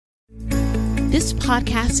This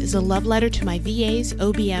podcast is a love letter to my VAs,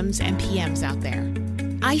 OBMs, and PMs out there.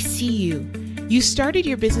 I see you. You started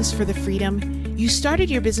your business for the freedom. You started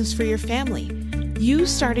your business for your family. You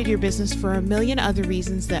started your business for a million other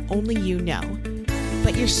reasons that only you know.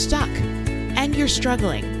 But you're stuck and you're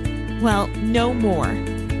struggling. Well, no more.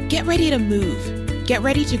 Get ready to move. Get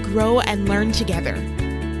ready to grow and learn together.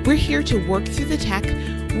 We're here to work through the tech,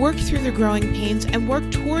 work through the growing pains, and work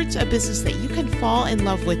towards a business that you can fall in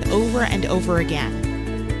love with over and over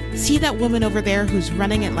again. See that woman over there who's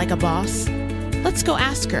running it like a boss? Let's go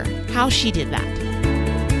ask her how she did that.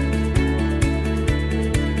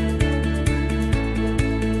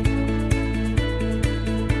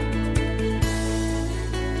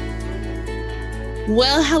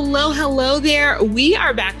 Well, hello there. We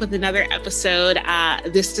are back with another episode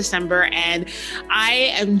this December, and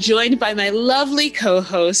I am joined by my lovely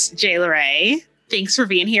co-host, Jayla Ray. Thanks for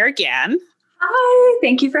being here again. Hi,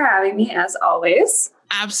 thank you for having me, as always.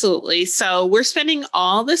 Absolutely. So we're spending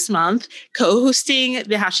all this month co-hosting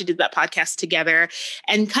the How She Did That podcast together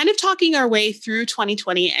and kind of talking our way through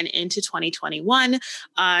 2020 and into 2021,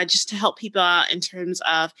 just to help people out in terms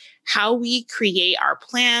of how we create our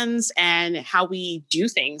plans and how we do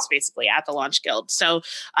things basically at the Launch Guild. So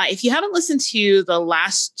if you haven't listened to the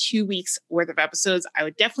last 2 weeks worth of episodes, I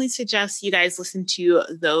would definitely suggest you guys listen to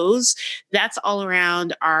those. That's all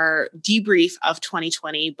around our debrief of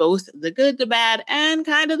 2020, both the good, the bad, and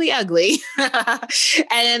kind of the ugly.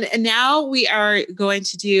 And now we are going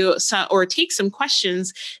to do some, or take some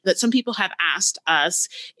questions that some people have asked us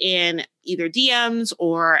in either DMs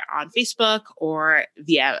or on Facebook or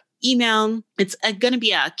via email. It's going to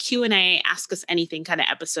be a Q&A, ask us anything kind of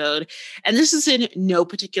episode. And this is in no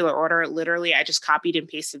particular order. Literally, I just copied and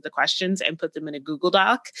pasted the questions and put them in a Google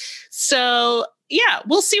Doc. So yeah,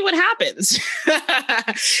 we'll see what happens.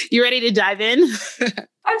 You ready to dive in?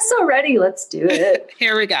 I'm so ready. Let's do it.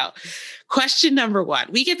 Here we go. Question number one.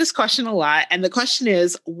 We get this question a lot. And the question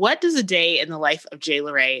is, what does a day in the life of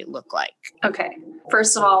Jayla Ray look like? Okay.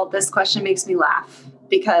 First of all, this question makes me laugh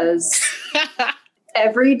because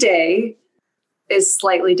every day is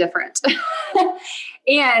slightly different.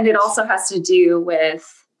 And it also has to do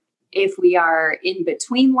with if we are in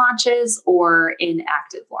between launches or in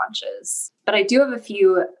active launches. But I do have a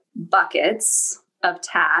few buckets of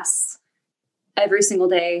tasks every single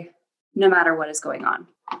day, no matter what is going on.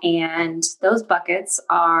 And those buckets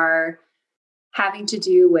are having to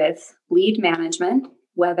do with lead management,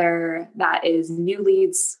 whether that is new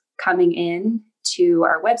leads coming in to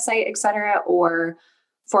our website, et cetera, or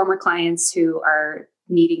former clients who are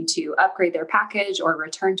needing to upgrade their package or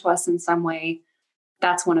return to us in some way.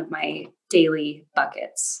 That's one of my daily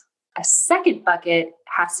buckets. A second bucket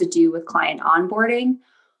has to do with client onboarding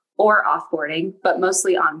or offboarding, but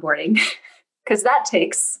mostly onboarding, because that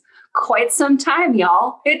takes quite some time,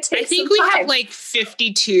 y'all. It takes I think some we time. have like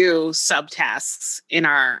 52 subtasks in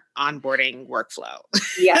our onboarding workflow.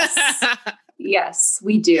 Yes. Yes,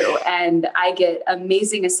 we do. And I get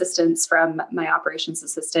amazing assistance from my operations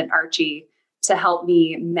assistant, Archie, to help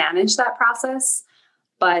me manage that process.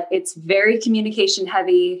 But it's very communication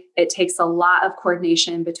heavy. It takes a lot of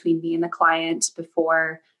coordination between me and the client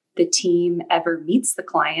before the team ever meets the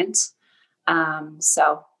client.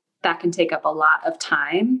 So that can take up a lot of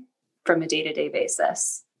time from a day-to-day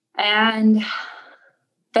basis. And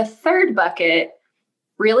the third bucket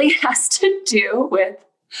really has to do with,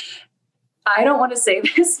 I don't want to say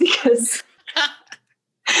this because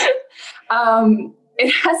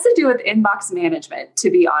it has to do with inbox management,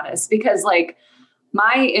 to be honest, because like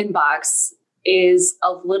my inbox is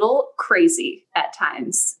a little crazy at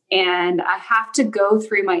times. And I have to go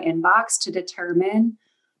through my inbox to determine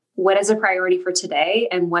what is a priority for today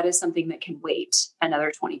and what is something that can wait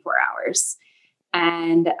another 24 hours.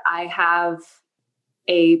 And I have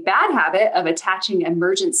a bad habit of attaching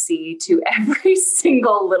emergency to every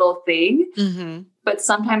single little thing. Mm-hmm. But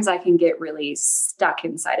sometimes I can get really stuck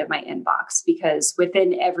inside of my inbox because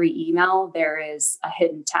within every email, there is a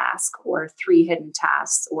hidden task or 3 hidden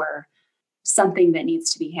tasks or something that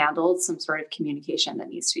needs to be handled, some sort of communication that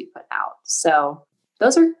needs to be put out. So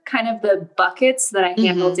those are kind of the buckets that I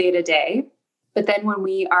handle day to day. But then when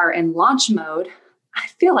we are in launch mode, I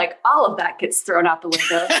feel like all of that gets thrown out the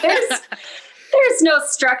window. There's no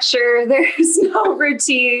structure. There's no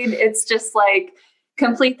routine. It's just like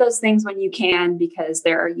complete those things when you can, because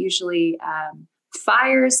there are usually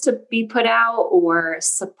fires to be put out or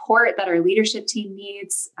support that our leadership team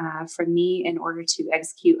needs from me in order to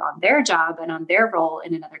execute on their job and on their role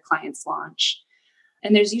in another client's launch.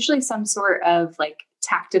 And there's usually some sort of like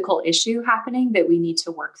tactical issue happening that we need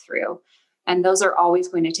to work through. And those are always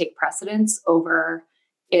going to take precedence over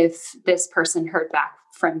if this person heard back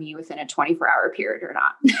from me within a 24-hour period or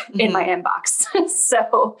not in my inbox.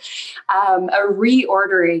 So a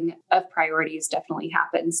reordering of priorities definitely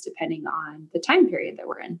happens depending on the time period that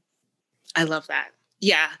we're in. I love that.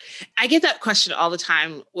 Yeah. I get that question all the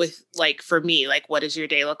time with like, for me, like, what does your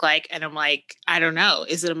day look like? And I'm like, I don't know.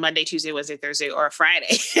 Is it a Monday, Tuesday, Wednesday, Thursday, or a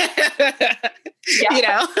Friday? You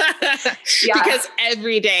know, because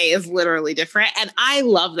every day is literally different. And I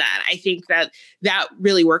love that. I think that that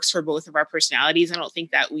really works for both of our personalities. I don't think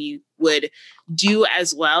that we would do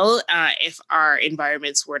as well if our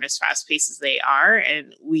environments weren't as fast paced as they are.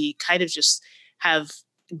 And we kind of just have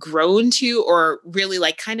grown to, or really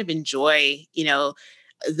like kind of enjoy, you know,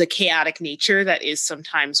 the chaotic nature that is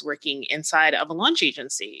sometimes working inside of a launch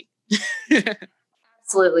agency.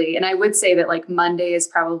 Absolutely. And I would say that like Monday is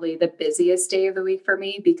probably the busiest day of the week for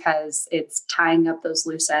me because it's tying up those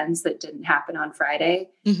loose ends that didn't happen on Friday,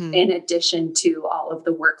 in addition to all of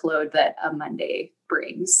the workload that a Monday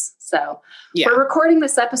brings. So we're recording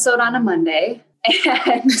this episode on a Monday.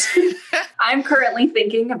 And I'm currently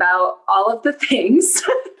thinking about all of the things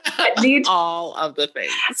that need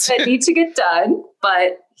to get done.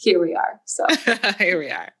 But here we are. So here we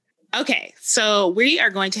are. Okay, so we are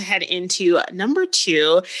going to head into number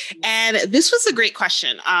 2. And this was a great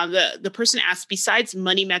question. The person asked, besides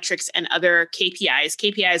money metrics and other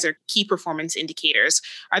KPIs are key performance indicators,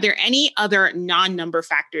 are there any other non-number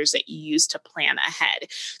factors that you use to plan ahead?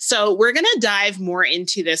 So we're going to dive more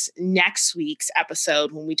into this next week's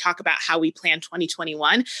episode when we talk about how we plan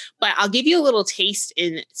 2021. But I'll give you a little taste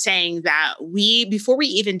in saying that before we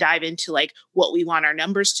even dive into like what we want our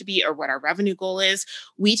numbers to be or what our revenue goal is,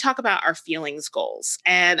 we talk about our feelings goals.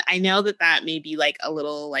 And I know that that may be like a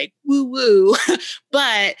little like woo woo,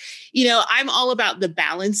 but you know, I'm all about the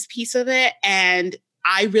balance piece of it. And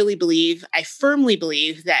I firmly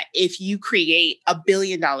believe that if you create $1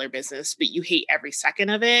 billion business, but you hate every second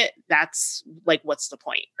of it, that's like, what's the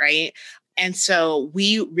point, right? And so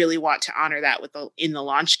we really want to honor that in the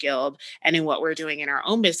Launch Guild and in what we're doing in our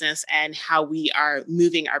own business and how we are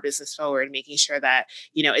moving our business forward, making sure that,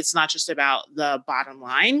 you know, it's not just about the bottom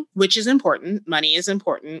line, which is important. Money is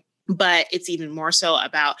important, but it's even more so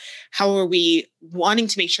about how are we wanting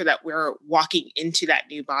to make sure that we're walking into that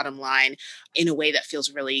new bottom line in a way that feels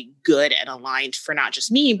really good and aligned for not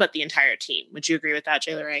just me, but the entire team. Would you agree with that,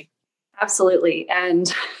 Jayla Ray? Absolutely.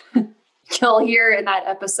 And you'll hear in that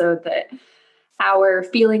episode that our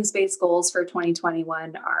feelings-based goals for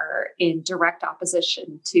 2021 are in direct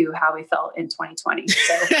opposition to how we felt in 2020.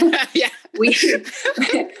 So we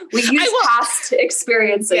use past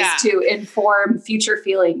experiences to inform future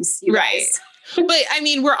feelings, you guys. But I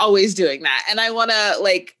mean, we're always doing that. And I want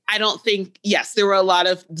to I don't think, yes, there were a lot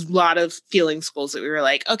of feeling goals that we were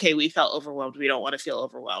like, okay, we felt overwhelmed. We don't want to feel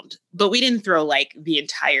overwhelmed, but we didn't throw like the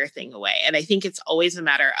entire thing away. And I think it's always a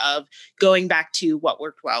matter of going back to what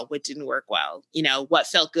worked well, what didn't work well, you know, what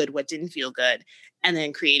felt good, what didn't feel good, and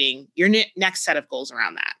then creating your next set of goals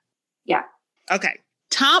around that. Yeah. Okay.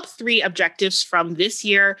 Top 3 objectives from this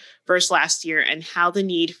year versus last year, and how the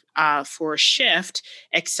need for a shift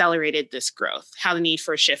accelerated this growth. How the need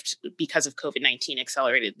for a shift because of COVID-19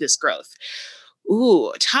 accelerated this growth.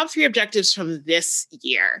 Ooh, top 3 objectives from this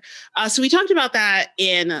year. So we talked about that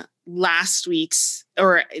in last week's,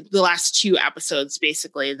 or the last 2 episodes,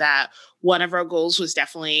 basically, that one of our goals was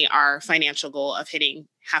definitely our financial goal of hitting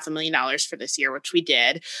 $500,000 for this year, which we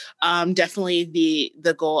did. Definitely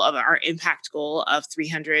the goal of our impact goal of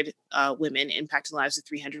 300 women, impacting the lives of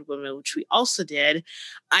 300 women, which we also did.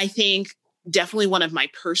 I think definitely one of my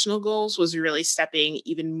personal goals was really stepping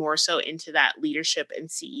even more so into that leadership and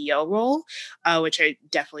CEO role, which I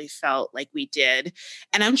definitely felt like we did.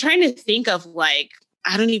 And I'm trying to think of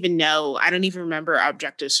I don't even know. I don't even remember our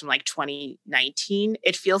objectives from 2019.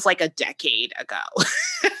 It feels like a decade ago.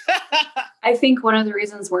 I think one of the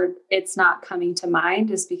reasons it's not coming to mind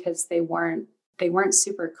is because they weren't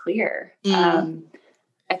super clear. I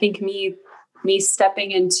think me stepping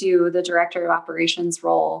into the director of operations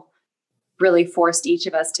role really forced each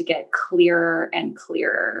of us to get clearer and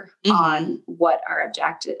clearer on what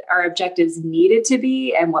our objectives needed to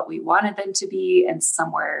be and what we wanted them to be, and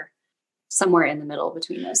somewhere in the middle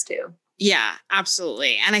between those two. Yeah,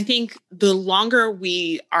 absolutely. And I think the longer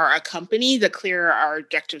we are a company, the clearer our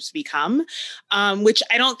objectives become, which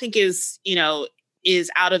I don't think is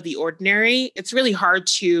out of the ordinary. It's really hard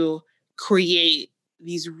to create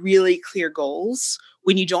these really clear goals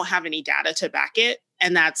when you don't have any data to back it.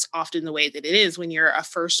 And that's often the way that it is when you're a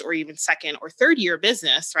first or even second or third year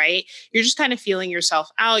business, right? You're just kind of feeling yourself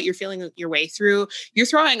out. You're feeling your way through. You're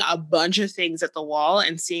throwing a bunch of things at the wall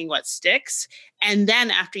and seeing what sticks. And then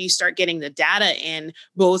after you start getting the data in,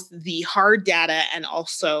 both the hard data and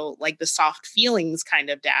also like the soft feelings kind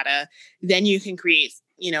of data, then you can create,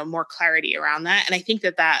 more clarity around that. And I think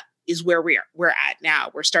that is where we're at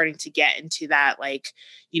now. We're starting to get into that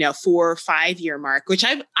 4 or 5 year mark, which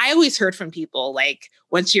I always heard from people, like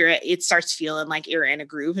once it starts feeling like you're in a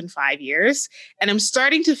groove in 5 years. And I'm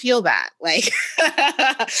starting to feel that, like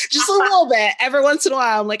just a little bit every once in a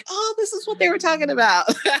while. I'm like, oh, this is what they were talking about.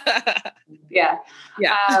 Yeah.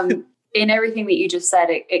 Yeah. In everything that you just said,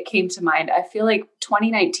 it came to mind. I feel like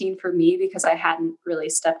 2019 for me, because I hadn't really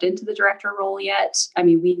stepped into the director role yet. I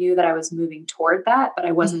mean, we knew that I was moving toward that, but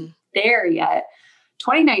I wasn't there yet.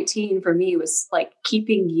 2019 for me was like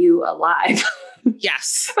keeping you alive.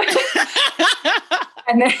 Yes.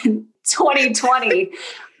 And then 2020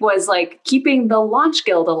 was like keeping the Launch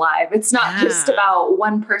Guild alive. It's not just about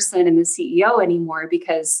one person and the CEO anymore,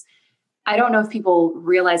 because I don't know if people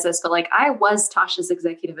realize this, but like I was Tasha's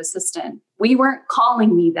executive assistant. We weren't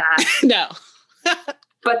calling me that. No.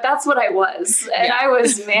 But that's what I was. And I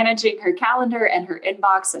was managing her calendar and her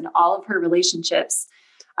inbox and all of her relationships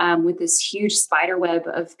with this huge spider web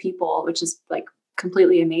of people, which is like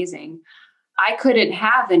completely amazing. I couldn't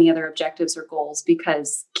have any other objectives or goals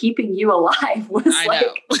because keeping you alive was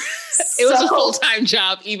it was a full-time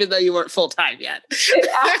job, even though you weren't full-time yet.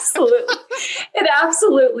 It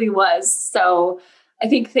absolutely was. So I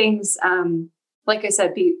think things, like I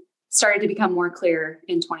said, started to become more clear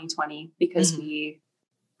in 2020 because we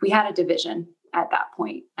had a division at that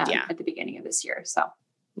point at the beginning of this year. So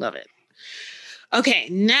love it. Okay,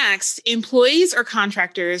 next, employees or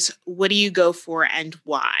contractors, what do you go for and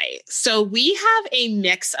why? So we have a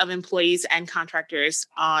mix of employees and contractors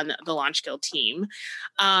on the Launch Guild team.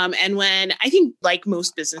 And I think like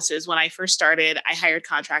most businesses, when I first started, I hired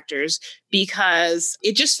contractors because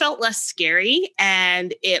it just felt less scary.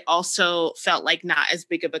 And it also felt like not as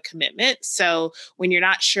big of a commitment. So when you're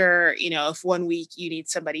not sure, if 1 week you need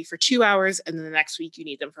somebody for 2 hours and then the next week you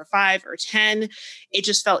need them for 5 or 10, it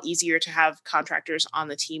just felt easier to have contractors on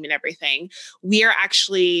the team and everything. We are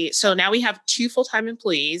so now we have 2 full-time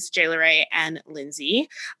employees, Jayla and Lindsay.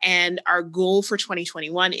 And our goal for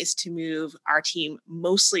 2021 is to move our team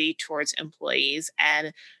mostly towards employees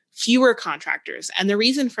and fewer contractors. And the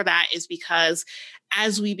reason for that is because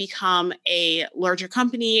as we become a larger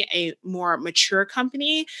company, a more mature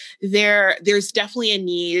company, there's definitely a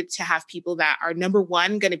need to have people that are, number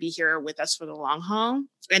one, going to be here with us for the long haul.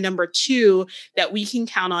 And number two, that we can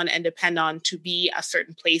count on and depend on to be a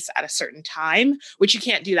certain place at a certain time, which you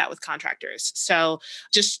can't do that with contractors. So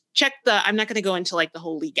just check I'm not going to go into like the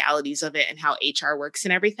whole legalities of it and how HR works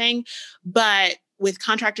and everything, but with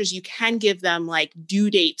contractors, you can give them like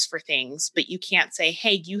due dates for things, but you can't say,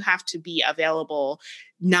 hey, you have to be available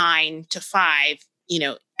 9 to 5,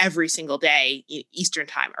 every single day, Eastern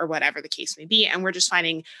time or whatever the case may be. And we're just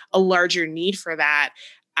finding a larger need for that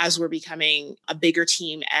as we're becoming a bigger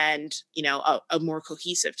team and, a more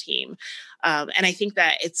cohesive team. And I think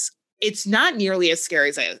that it's not nearly as scary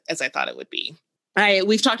as I thought it would be.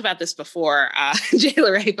 We've talked about this before,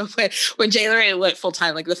 Jayla, but when Jayla went full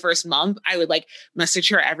time, like the first month, I would like message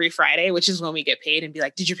her every Friday, which is when we get paid, and be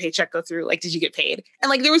like, did your paycheck go through? Like, did you get paid? And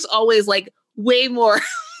like, there was always like way more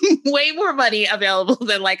money available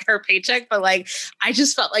than like her paycheck. But like, I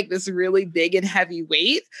just felt like this really big and heavy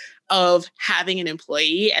weight of having an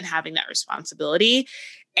employee and having that responsibility.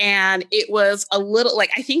 And it was a little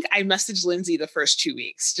like, I think I messaged Lindsay the first 2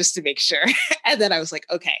 weeks just to make sure. And then I was like,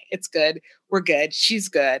 okay, it's good. We're good. She's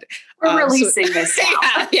good. We're releasing this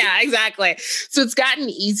now. Yeah, exactly. So it's gotten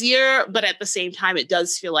easier, but at the same time, it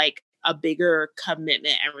does feel like a bigger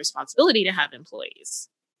commitment and responsibility to have employees.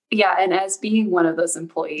 Yeah. And as being one of those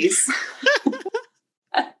employees,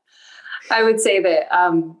 I would say that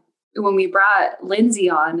when we brought Lindsay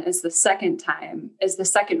on as the second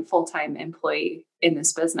full-time employee in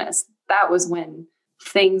this business, that was when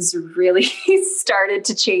things really started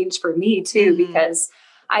to change for me too, because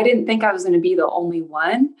I didn't think I was going to be the only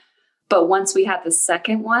one. But once we had the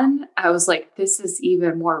second one, I was like, this is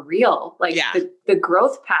even more real. Like the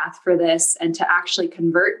growth path for this and to actually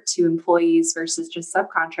convert to employees versus just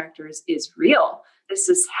subcontractors is real. This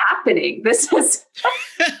is happening. This is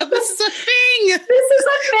this is a thing. This is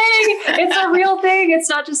a thing. It's a real thing. It's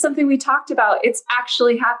not just something we talked about. It's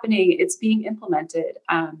actually happening. It's being implemented.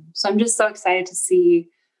 So I'm just so excited to see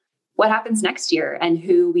what happens next year and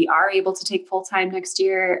who we are able to take full-time next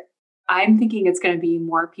year. I'm thinking it's going to be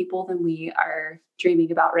more people than we are dreaming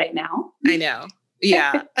about right now. I know.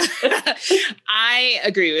 Yeah. I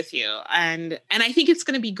agree with you. And I think it's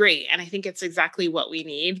going to be great. And I think it's exactly what we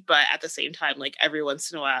need. But at the same time, like every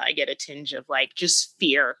once in a while, I get a tinge of like just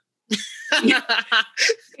fear.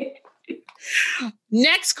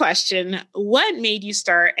 Next question. What made you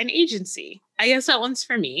start an agency? I guess that one's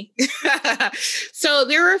for me. So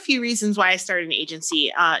there were a few reasons why I started an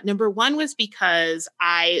agency. Number one was because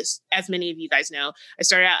as many of you guys know, I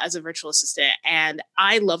started out as a virtual assistant and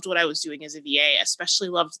I loved what I was doing as a VA, especially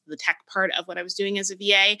loved the tech part of what I was doing as a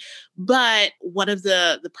VA. But one of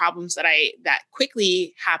the problems that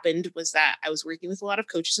quickly happened was that I was working with a lot of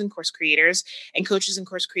coaches and course creators, and coaches and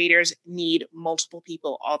course creators need multiple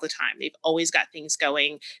people all the time. They've always got things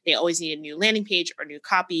going. They always need a new landing page or new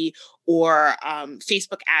copy or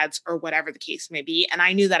Facebook ads or whatever the case may be. And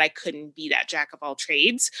I knew that I couldn't be that jack of all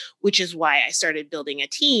trades, which is why I started building a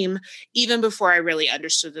team even before I really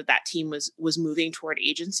understood that team was moving toward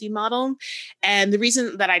agency model. And the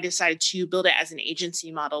reason that I decided to build it as an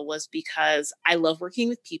agency model was because I love working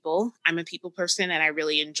with people. I'm a people person and I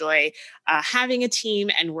really enjoy having a team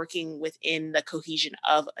and working within the cohesion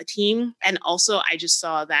of a team. And also I just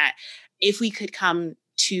saw that if we could come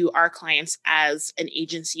to our clients as an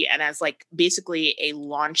agency and as like basically a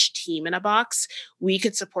launch team in a box, we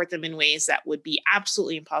could support them in ways that would be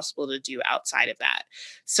absolutely impossible to do outside of that.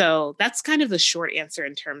 So that's kind of the short answer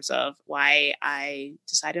in terms of why I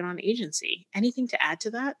decided on agency. Anything to add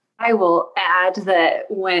to that? I will add that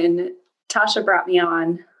when Tasha brought me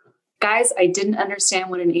on, guys, I didn't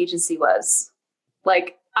understand what an agency was.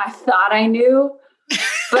 Like, I thought I knew,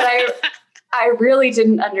 but I really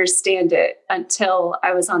didn't understand it until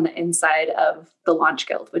I was on the inside of the Launch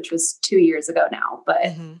Guild, which was 2 years ago now.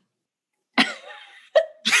 But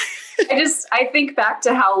I think back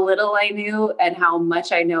to how little I knew and how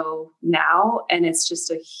much I know now. And it's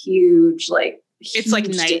just a huge, it's like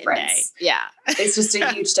night difference. And day. Yeah. It's just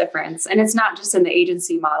a huge difference. And it's not just in the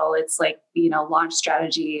agency model. It's like, launch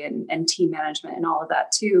strategy and team management and all of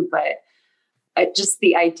that too. But just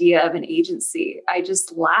the idea of an agency, I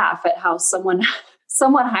just laugh at how someone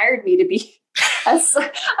hired me to be a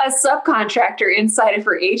subcontractor inside of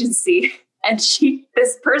her agency. And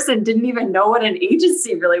this person didn't even know what an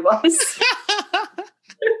agency really was.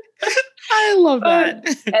 I love that.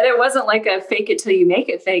 And it wasn't like a fake it till you make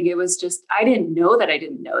it thing. It was just, I didn't know that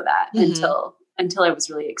until I was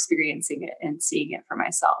really experiencing it and seeing it for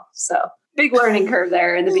myself. So big learning curve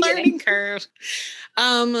there in the beginning. Learning curve.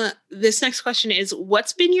 This next question is,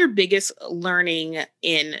 what's been your biggest learning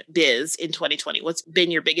in biz in 2020? What's been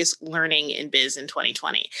your biggest learning in biz in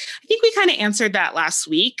 2020? I think we kind of answered that last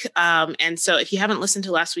week. And so if you haven't listened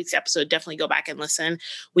to last week's episode, definitely go back and listen.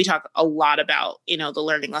 We talk a lot about, the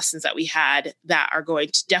learning lessons that we had that are going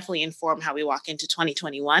to definitely inform how we walk into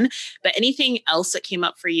 2021. But anything else that came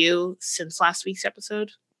up for you since last week's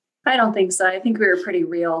episode? I don't think so. I think we were pretty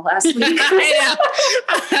real last week.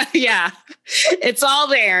 Yeah. It's all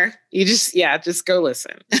there. You just go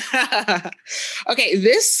listen. Okay.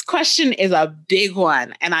 This question is a big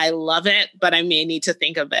one and I love it, but I may need to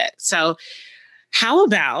think of it. So how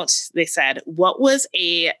about, they said, what was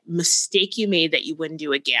a mistake you made that you wouldn't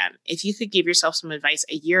do again? If you could give yourself some advice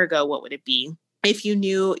a year ago, what would it be? If you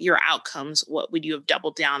knew your outcomes, what would you have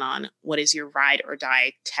doubled down on? What is your ride or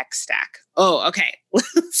die tech stack? Oh, okay.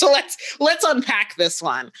 So let's unpack this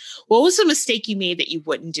one. What was a mistake you made that you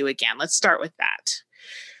wouldn't do again? Let's start with that.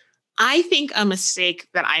 I think a mistake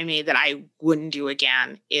that I made that I wouldn't do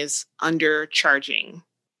again is undercharging,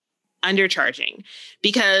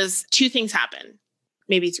 because two things happen.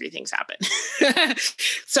 Maybe three things happen.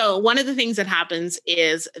 So one of the things that happens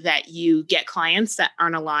is that you get clients that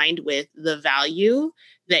aren't aligned with the value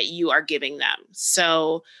that you are giving them.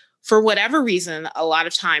 So for whatever reason, a lot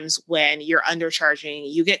of times when you're undercharging,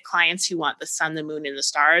 you get clients who want the sun, the moon, and the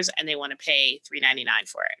stars, and they want to pay $3.99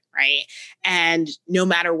 for it, right? And no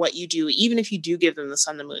matter what you do, even if you do give them the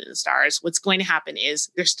sun, the moon, and the stars, what's going to happen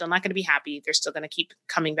is they're still not going to be happy. They're still going to keep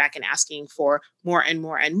coming back and asking for more and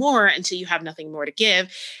more and more until you have nothing more to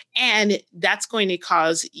give. And that's going to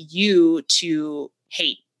cause you to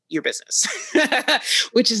hate your business,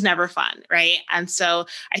 which is never fun, right? And so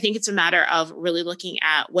I think it's a matter of really looking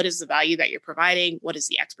at what is the value that you're providing, what is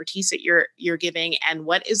the expertise that you're giving, and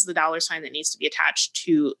what is the dollar sign that needs to be attached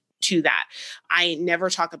to that. I never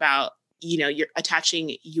talk about, you're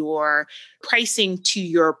attaching your pricing to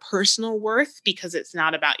your personal worth, because it's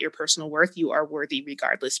not about your personal worth. You are worthy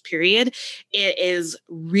regardless, period. It is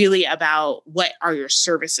really about what are your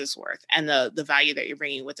services worth and the value that you're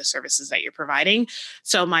bringing with the services that you're providing.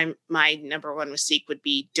 So my number one mistake would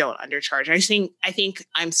be don't undercharge. I think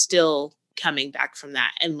I'm still coming back from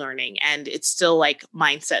that and learning. And it's still like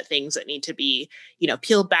mindset things that need to be,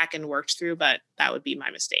 peeled back and worked through, but that would be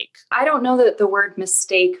my mistake. I don't know that the word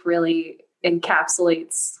mistake really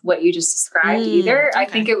encapsulates what you just described either. Okay. I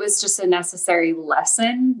think it was just a necessary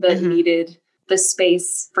lesson that needed the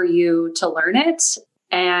space for you to learn it.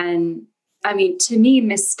 And I mean, to me,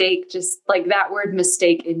 mistake, just like that word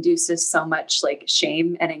mistake induces so much like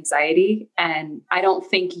shame and anxiety. And I don't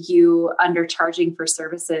think you undercharging for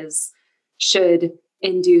services should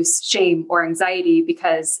induce shame or anxiety,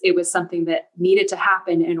 because it was something that needed to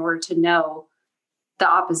happen in order to know the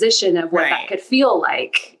opposition of what that could feel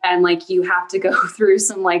like. And like, you have to go through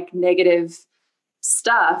some like negative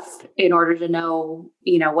stuff in order to know,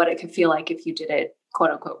 what it could feel like if you did it, quote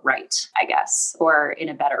unquote, right, I guess, or in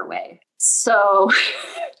a better way. So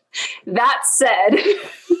that said,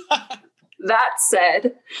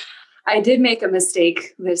 I did make a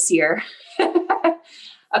mistake this year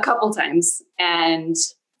a couple times, and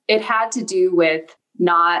it had to do with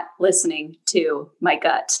not listening to my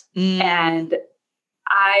gut. And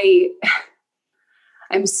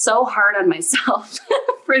I'm so hard on myself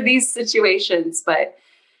for these situations, but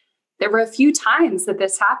there were a few times that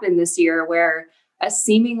this happened this year where a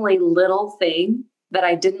seemingly little thing that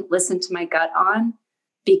I didn't listen to my gut on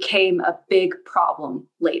became a big problem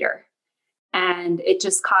later. And it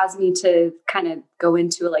just caused me to kind of go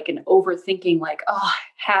into like an overthinking, like, oh,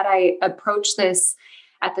 had I approached this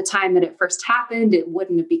at the time that it first happened, it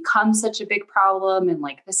wouldn't have become such a big problem. And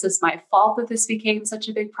like, this is my fault that this became such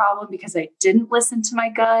a big problem because I didn't listen to my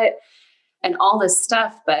gut and all this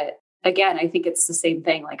stuff. But again, I think it's the same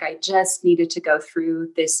thing. Like, I just needed to go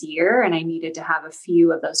through this year, and I needed to have a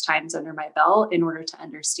few of those times under my belt in order to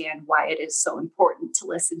understand why it is so important to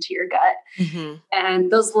listen to your gut.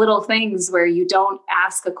 And those little things where you don't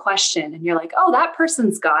ask a question and you're like, oh, that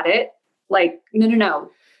person's got it. Like, no.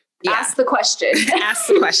 Yeah. Ask the question. Ask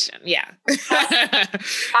the question. Yeah.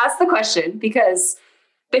 ask the question, because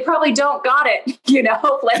they probably don't got it,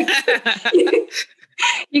 like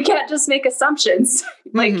you can't just make assumptions.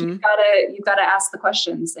 Like you've gotta ask the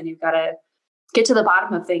questions, and you've got to get to the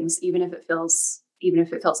bottom of things, even if it feels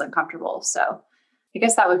uncomfortable. So I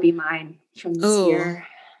guess that would be mine from this year.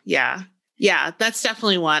 Yeah. Yeah. That's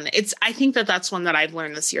definitely one. I think that's one that I've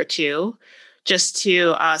learned this year too. Just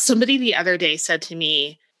to, somebody the other day said to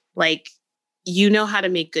me, like, you know how to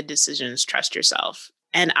make good decisions, trust yourself.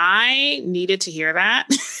 And I needed to hear that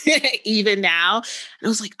even now. And I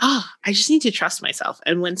was like, I just need to trust myself.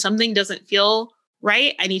 And when something doesn't feel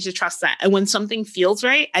right, I need to trust that. And when something feels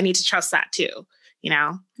right, I need to trust that too.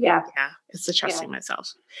 Yeah. Yeah. It's the trusting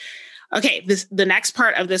myself. Okay. The next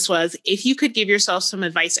part of this was, if you could give yourself some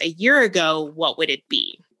advice a year ago, what would it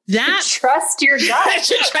be? Trust your gut.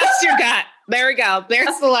 Trust your gut. There we go.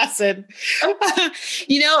 There's the lesson.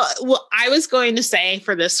 I was going to say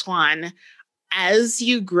for this one, as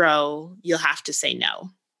you grow, you'll have to say no.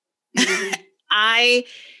 I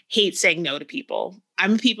hate saying no to people.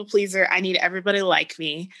 I'm a people pleaser. I need everybody to like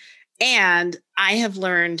me. And I have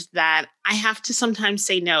learned that I have to sometimes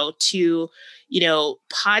say no to,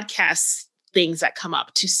 podcasts, things that come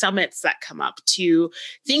up, to summits that come up, to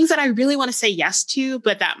things that I really want to say yes to,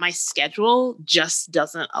 but that my schedule just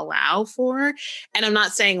doesn't allow for. And I'm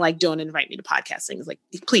not saying like, don't invite me to podcast things. Like,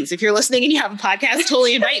 please, if you're listening and you have a podcast,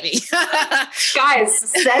 totally invite me. Guys,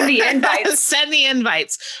 send the invites. Send the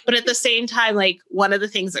invites. But at the same time, like, one of the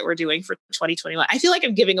things that we're doing for 2021, I feel like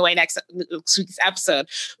I'm giving away next week's episode,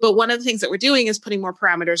 but one of the things that we're doing is putting more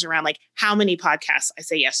parameters around like how many podcasts I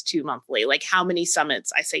say yes to monthly, like how many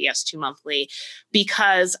summits I say yes to monthly,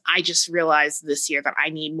 because I just realized this year that I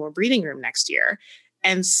need more breathing room next year.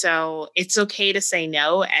 And so it's okay to say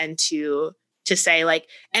no, and to say like,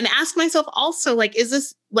 and ask myself also, like, is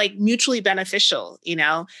this like mutually beneficial?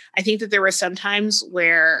 I think that there were some times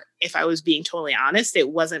where, if I was being totally honest, it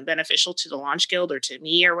wasn't beneficial to the Launch Guild or to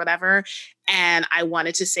me or whatever. And I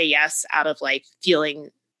wanted to say yes out of like feeling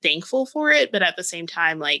thankful for it. But at the same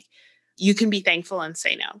time, like, you can be thankful and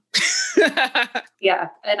say no. Yeah.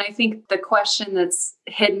 And I think the question that's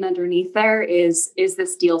hidden underneath there is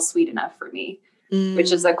this deal sweet enough for me?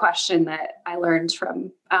 Which is a question that I learned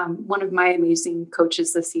from one of my amazing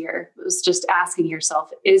coaches this year. It was just asking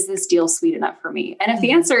yourself, is this deal sweet enough for me? And if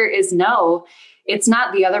the answer is no, it's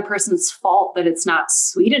not the other person's fault that it's not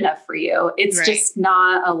sweet enough for you. It's just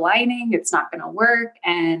not aligning. It's not going to work.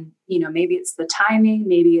 And, maybe it's the timing,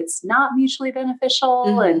 maybe it's not mutually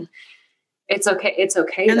beneficial, and it's okay. It's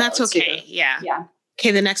okay. And that's okay. Too. Yeah. Yeah.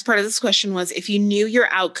 Okay. The next part of this question was, if you knew your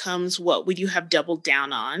outcomes, what would you have doubled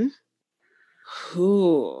down on?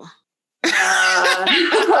 Ooh.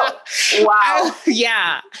 Wow.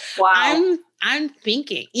 Yeah. Wow. I'm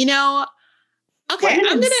thinking, Okay,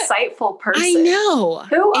 what an insightful person. I know.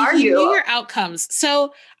 Who are you? Knew your outcomes.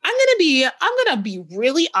 So I'm gonna be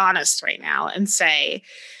really honest right now and say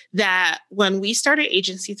that when we started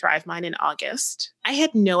Agency ThriveMind in August, I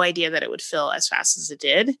had no idea that it would fill as fast as it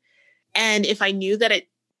did. And if I knew that it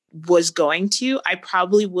was going to, I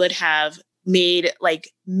probably would have made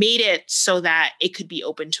it so that it could be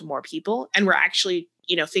open to more people. And we're actually,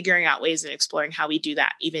 figuring out ways and exploring how we do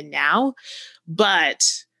that even now. But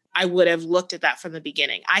I would have looked at that from the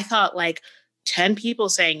beginning. I thought 10 people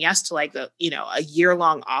saying yes to a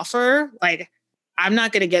year-long offer, I'm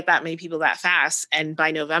not going to get that many people that fast. And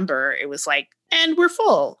by November, it was and we're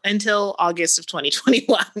full until August of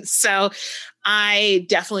 2021. So I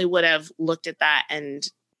definitely would have looked at that and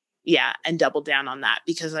doubled down on that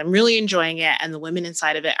because I'm really enjoying it. And the women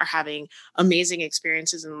inside of it are having amazing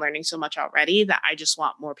experiences and learning so much already that I just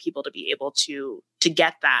want more people to be able to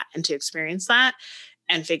get that and to experience that.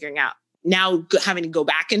 And figuring out now having to go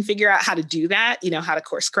back and figure out how to do that, how to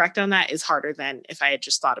course correct on that is harder than if I had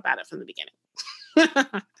just thought about it from the beginning.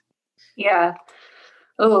 Yeah.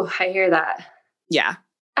 Oh, I hear that. Yeah.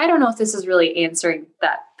 I don't know if this is really answering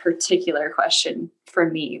that particular question for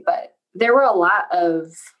me, but there were a lot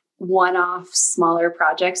of one-off smaller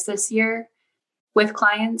projects this year with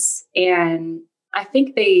clients. And I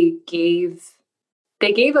think they gave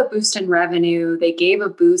a boost in revenue. They gave a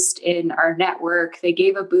boost in our network. They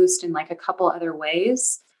gave a boost in a couple other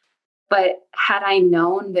ways. But had I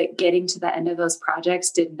known that getting to the end of those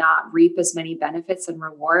projects did not reap as many benefits and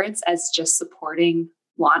rewards as just supporting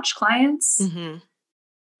launch clients, mm-hmm.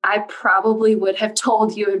 I probably would have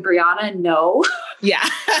told you and Brianna no. Yeah.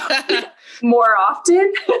 more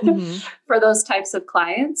often mm-hmm. for those types of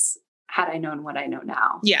clients had I known what I know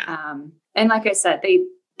now. Yeah. And like I said,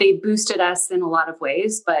 they boosted us in a lot of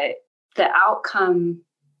ways, but the outcome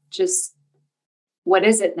just, what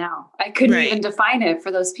is it now? I couldn't even define it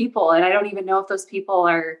for those people. And I don't even know if those people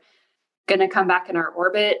are going to come back in our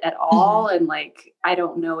orbit at all. Mm-hmm. And I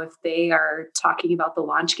don't know if they are talking about the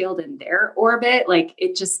Launch Guild in their orbit.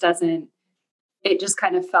 It just doesn't, it just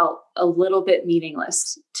kind of felt a little bit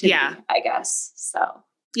meaningless to me, I guess. So,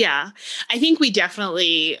 yeah, I think we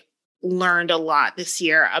definitely learned a lot this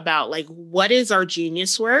year about what is our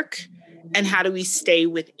genius work and how do we stay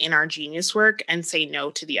within our genius work and say no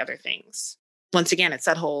to the other things. Once again, it's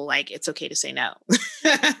that whole, it's okay to say no.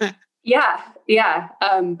 Yeah.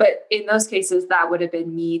 But in those cases, that would have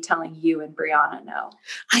been me telling you and Brianna no.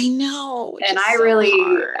 I know. And I really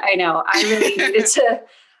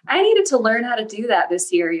needed to learn how to do that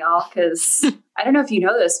this year, y'all, because I don't know if you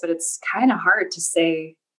know this, but it's kind of hard to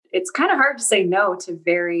say no to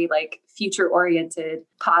very future oriented,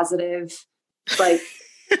 positive,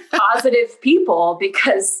 positive people,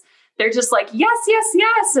 because they're just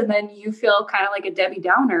yes. And then you feel kind of like a Debbie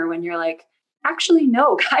Downer when you're actually,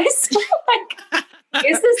 no, guys, is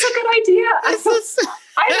this a good idea?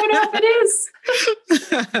 I don't know if it is.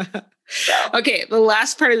 So. Okay, the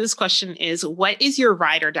last part of this question is, what is your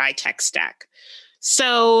ride or die tech stack?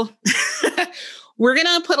 So we're going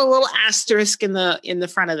to put a little asterisk in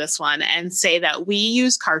the front of this one and say that we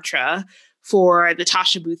use Kartra for the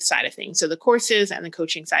Tasha Booth side of things. So the courses and the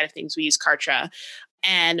coaching side of things, we use Kartra.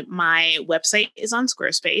 And my website is on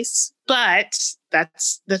Squarespace, but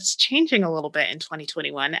that's changing a little bit in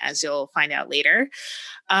 2021, as you'll find out later.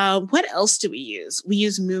 What else do we use? We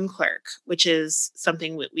use Moonclerk, which is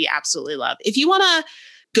something we absolutely love. If you want to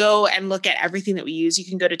go and look at everything that we use, you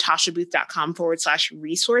can go to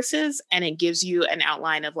tashabooth.com/resources, and it gives you an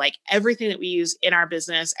outline of everything that we use in our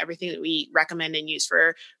business, everything that we recommend and use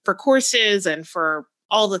for courses and for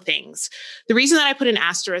all the things. The reason that I put an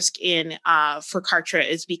asterisk in for Kartra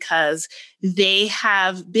is because they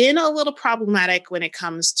have been a little problematic when it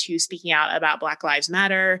comes to speaking out about Black Lives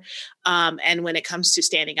Matter, and when it comes to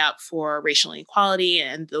standing up for racial inequality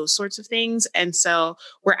and those sorts of things. And so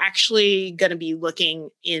we're actually going to be looking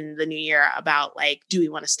in the new year about do we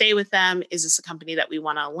want to stay with them? Is this a company that we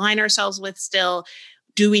want to align ourselves with still?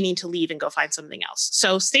 Do we need to leave and go find something else?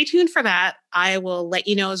 So stay tuned for that. I will let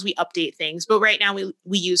you know as we update things. But right now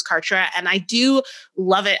we use Kartra, and I do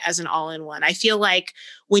love it as an all-in-one. I feel like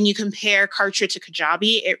when you compare Kartra to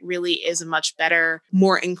Kajabi, it really is a much better,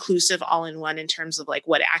 more inclusive all-in-one in terms of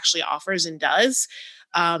what it actually offers and does.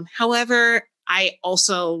 However, I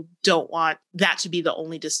also don't want that to be the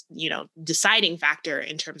only deciding factor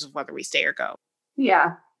in terms of whether we stay or go.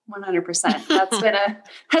 Yeah. 100%. That's been an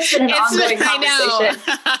ongoing conversation.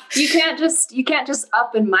 You can't just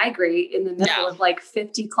up and migrate in the middle of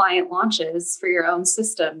 50 client launches for your own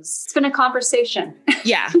systems. It's been a conversation.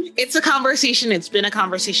 Yeah, it's a conversation. It's been a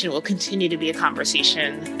conversation. It will continue to be a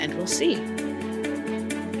conversation, and we'll see.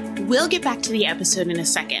 We'll get back to the episode in a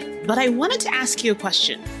second, but I wanted to ask you a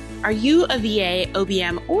question. Are you a VA,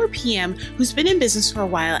 OBM, or PM who's been in business for a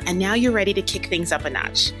while and now you're ready to kick things up a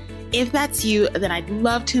notch? If that's you, then I'd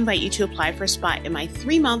love to invite you to apply for a spot in my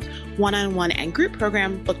 3-month one-on-one and group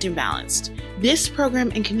program, Booked and Balanced. This program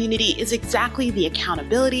and community is exactly the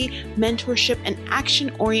accountability, mentorship, and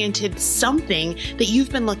action-oriented something that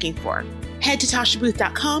you've been looking for. Head to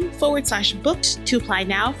tashabooth.com/booked to apply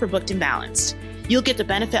now for Booked and Balanced. You'll get the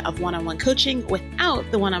benefit of one-on-one coaching without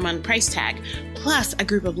the one-on-one price tag, plus a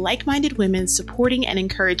group of like-minded women supporting and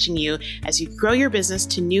encouraging you as you grow your business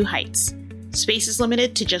to new heights. Space is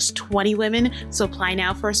limited to just 20 women, so apply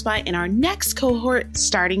now for a spot in our next cohort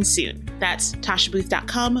starting soon. That's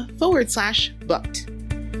tashabooth.com/booked.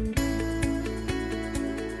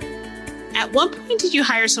 At one point, did you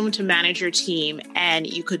hire someone to manage your team and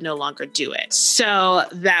you could no longer do it? So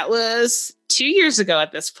that was 2 years ago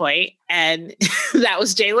at this point, and that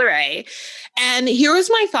was Jayla Ray. And here was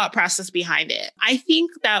my thought process behind it. I think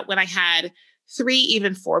that when I had 3,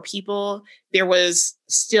 even 4 people, there was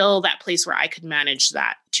still that place where I could manage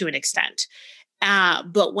that to an extent.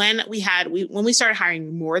 But when we started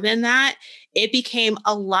hiring more than that, it became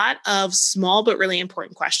a lot of small but really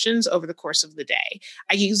important questions over the course of the day.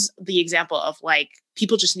 I use the example of like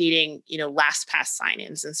people just needing, LastPass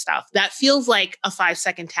sign-ins and stuff. That feels like a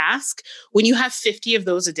 5-second task. When you have 50 of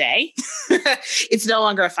those a day, it's no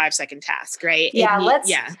longer a 5-second task, right? Yeah,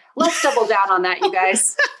 let's double down on that, you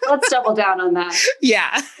guys. Let's double down on that.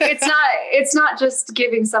 Yeah. It's not just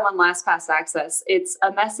giving someone LastPass access. It's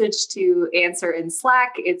a message to answer in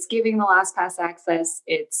Slack. It's giving the LastPass access.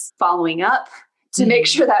 It's following up to make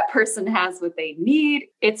sure that person has what they need.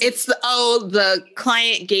 The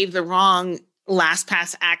client gave the wrong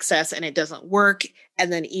LastPass access and it doesn't work,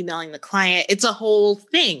 and then emailing the client. It's a whole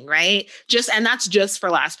thing, right? And that's just for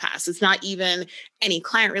LastPass. It's not even any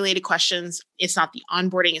client related questions. It's not the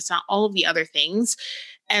onboarding. It's not all of the other things.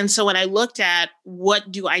 And so when I looked at what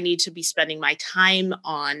do I need to be spending my time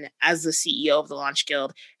on as the CEO of the Launch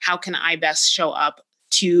Guild, how can I best show up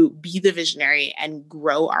to be the visionary and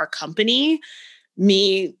grow our company?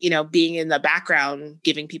 Me, being in the background,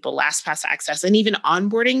 giving people LastPass access and even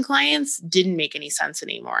onboarding clients didn't make any sense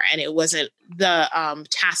anymore. And it wasn't the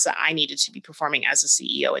task that I needed to be performing as a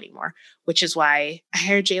CEO anymore, which is why I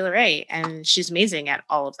hired Jayla Ray, and she's amazing at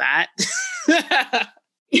all of that.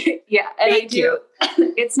 Yeah. And I do.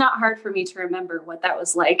 It's not hard for me to remember what that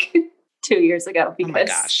was like 2 years ago. Because, oh my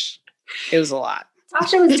gosh, it was a lot.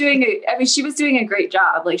 Tasha was she was doing a great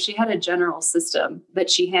job. Like she had a general system that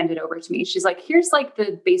she handed over to me. She's like, here's like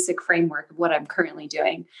the basic framework of what I'm currently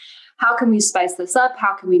doing. How can we spice this up?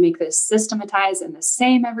 How can we make this systematized and the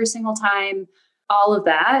same every single time? All of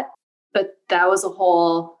that. But that was a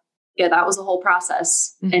whole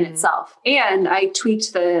process in itself. And I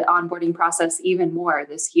tweaked the onboarding process even more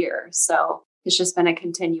this year. So it's just been a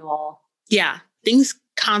continual. Yeah. Things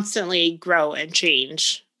constantly grow and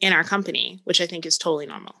change in our company, which I think is totally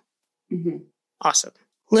normal. Mm-hmm. Awesome.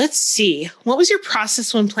 Let's see. What was your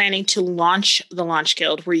process when planning to launch the Launch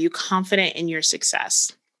Guild? Were you confident in your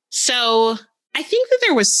success? So I think that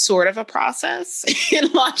there was sort of a process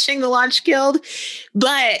in launching the Launch Guild,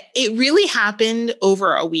 but it really happened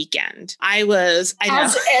over a weekend. As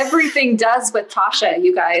everything does with Tasha,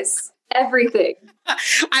 you guys. Everything.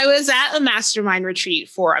 I was at a mastermind retreat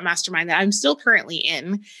for a mastermind that I'm still currently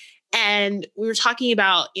in. And we were talking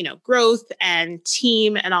about, growth and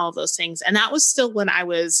team and all of those things. And that was still when I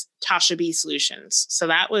was Tasha B Solutions. So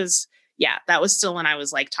that was still when I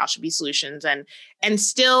was like Tasha B Solutions and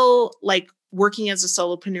still like working as a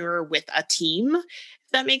solopreneur with a team,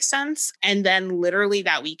 if that makes sense. And then literally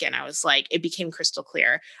that weekend, I was like, it became crystal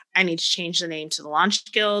clear. I need to change the name to the Launch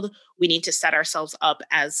Guild. We need to set ourselves up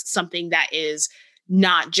as something that is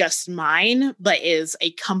not just mine, but is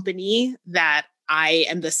a company that I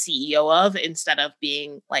am the CEO of, instead of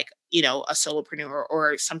being like, a solopreneur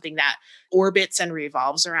or something that orbits and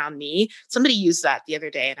revolves around me. Somebody used that the other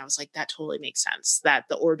day and I was like, that totally makes sense, that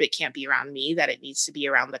the orbit can't be around me, that it needs to be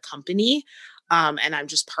around the company. And I'm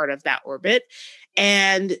just part of that orbit.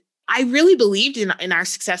 And I really believed in our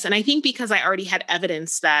success. And I think because I already had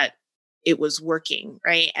evidence that it was working,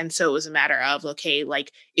 right? And so it was a matter of, okay,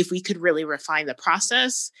 like if we could really refine the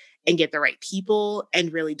process and get the right people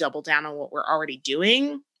and really double down on what we're already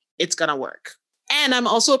doing, it's going to work. And I'm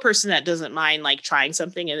also a person that doesn't mind like trying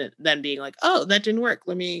something and then being like, oh, that didn't work.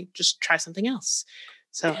 Let me just try something else.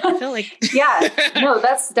 So I feel like. Yeah, no,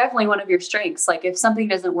 that's definitely one of your strengths. Like if something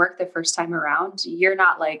doesn't work the first time around, you're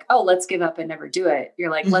not like, oh, let's give up and never do it.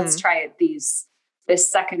 You're like, let's try it this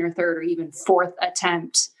second or third or even fourth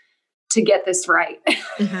attempt to get this right.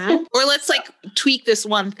 Or let's like tweak this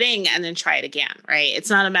one thing and then try it again, right? It's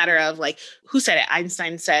not a matter of like, who said it?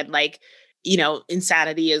 Einstein said like,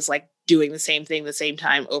 insanity is like doing the same thing the same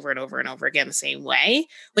time over and over and over again the same way.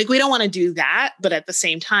 Like we don't want to do that, but at the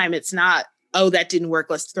same time, it's not, oh, that didn't work,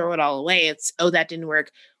 let's throw it all away. It's, oh, that didn't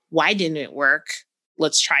work. Why didn't it work?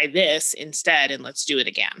 Let's try this instead and let's do it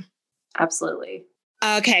again. Absolutely.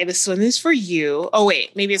 Okay, this one is for you. Oh,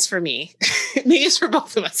 wait, maybe it's for me. Maybe it's for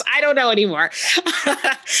both of us. I don't know anymore.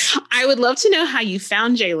 I would love to know how you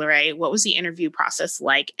found JayLaRae. What was the interview process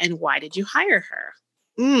like and why did you hire her?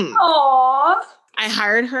 Aww. I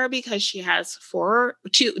hired her because she has four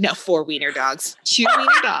wiener dogs. 2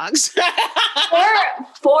 wiener dogs.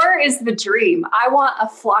 Four is the dream. I want a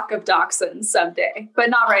flock of dachshunds someday, but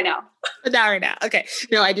not right now. Not right now. Okay.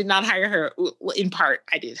 No, I did not hire her. In part,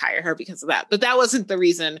 I did hire her because of that, but that wasn't the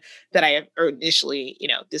reason that I initially,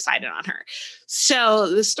 decided on her.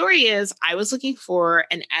 So the story is I was looking for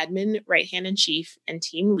an admin right hand in chief and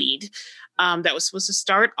team lead that was supposed to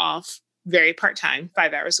start off very part-time,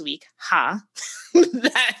 5 hours a week.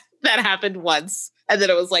 That happened once. And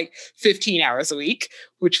then it was like 15 hours a week,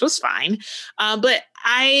 which was fine. But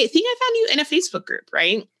I think I found you in a Facebook group,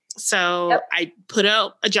 right? So yep. I put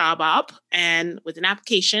a job up and with an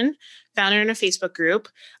application, found her in a Facebook group.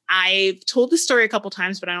 I've told this story a couple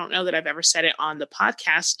times, but I don't know that I've ever said it on the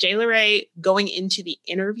podcast. JayLaRae going into the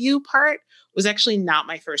interview part was actually not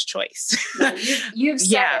my first choice. No, you've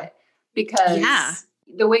said it because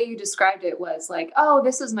the way you described it was like, oh,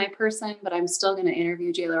 this is my person, but I'm still going to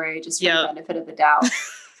interview JayLaRae just for the benefit of the doubt.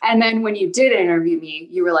 And then when you did interview me,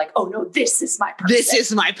 you were like, oh no, this is my person. This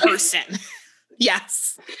is my person.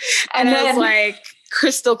 Yes. And then, I was like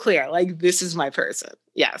crystal clear, like this is my person.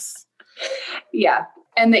 Yes. Yeah.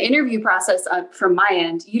 And the interview process from my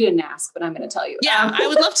end, you didn't ask, but I'm going to tell you. Yeah, I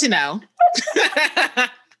would love to know.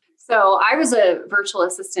 So I was a virtual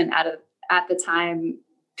assistant at the time,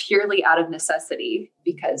 purely out of necessity,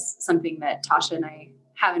 because something that Tasha and I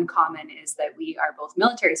have in common is that we are both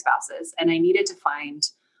military spouses, and I needed to find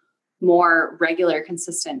more regular,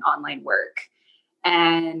 consistent online work.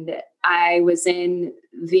 And I was in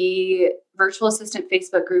the virtual assistant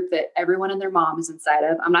Facebook group that everyone and their mom is inside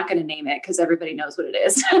of. I'm not going to name it because everybody knows what it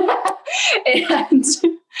is. And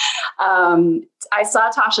I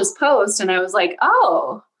saw Tasha's post and I was like,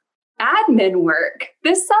 oh, admin work.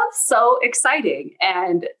 This sounds so exciting.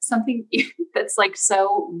 And something that's like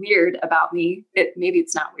so weird about me, maybe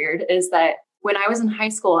it's not weird, is that when I was in high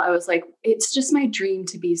school, I was like, it's just my dream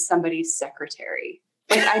to be somebody's secretary.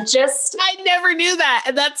 Like I never knew that.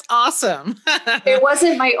 And that's awesome. It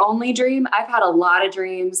wasn't my only dream. I've had a lot of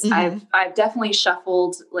dreams. Mm-hmm. I've definitely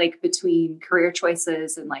shuffled like between career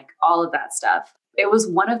choices and like all of that stuff. It was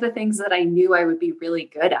one of the things that I knew I would be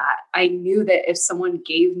really good at. I knew that if someone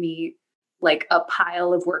gave me like a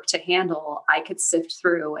pile of work to handle, I could sift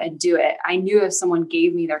through and do it. I knew if someone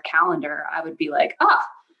gave me their calendar, I would be like,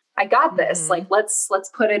 I got this. Mm-hmm. Like, let's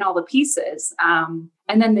put in all the pieces.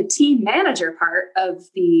 And then the team manager part of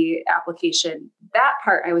the application, that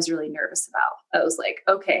part I was really nervous about. I was like,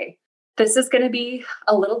 okay, this is going to be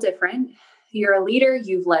a little different. You're a leader,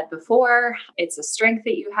 you've led before. It's a strength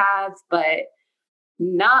that you have, but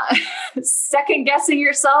not second guessing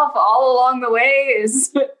yourself all along the way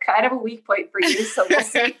is kind of a weak point for you. So we'll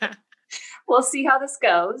see. We'll see how this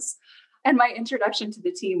goes. And my introduction to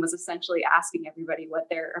the team was essentially asking everybody what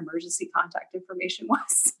their emergency contact information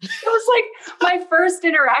was. It was like my first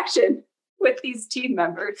interaction with these team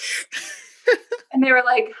members. And they were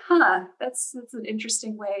like, that's an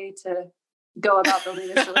interesting way to go about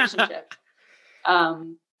building this relationship.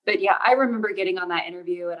 But yeah, I remember getting on that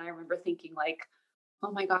interview and I remember thinking like,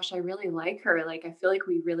 oh my gosh, I really like her. Like, I feel like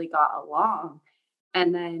we really got along.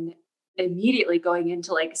 And then immediately going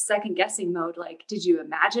into like second guessing mode, like, did you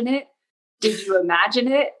imagine it? Did you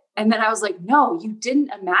imagine it? And then I was like, no, you didn't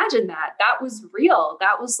imagine that. That was real.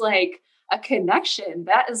 That was like a connection.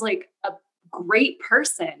 That is like a great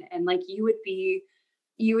person. And like, you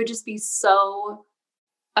would just be so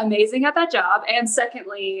amazing at that job. And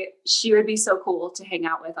secondly, she would be so cool to hang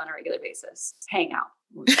out with on a regular basis. Hang out.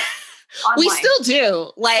 We still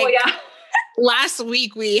do. Like, yeah. Last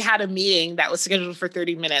week we had a meeting that was scheduled for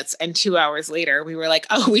 30 minutes and 2 hours later we were like,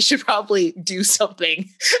 oh, we should probably do something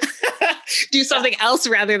else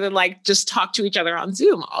rather than like just talk to each other on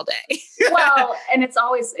Zoom all day. Well, and it's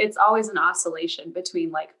always an oscillation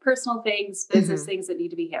between like personal things, business things that need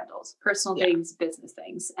to be handled, personal things, business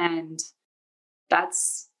things. And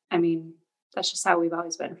that's just how we've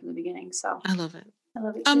always been from the beginning. So I love it. I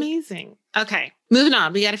love it. Amazing. Okay. Moving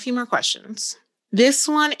on. We got a few more questions. This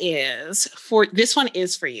one is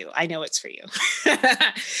for you. I know it's for you.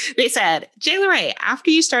 They said, Jayla Ray,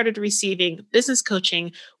 after you started receiving business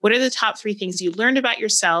coaching, what are the top 3 things you learned about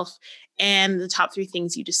yourself and the top 3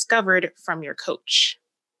 things you discovered from your coach?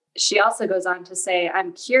 She also goes on to say,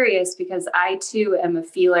 I'm curious because I too am a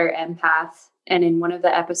feeler empath. And in one of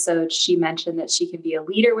the episodes, she mentioned that she can be a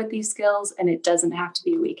leader with these skills and it doesn't have to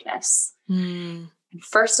be a weakness.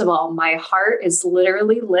 First of all, my heart is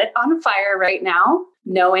literally lit on fire right now,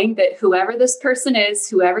 knowing that whoever this person is,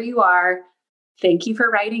 whoever you are, thank you for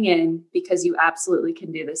writing in because you absolutely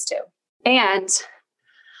can do this too. And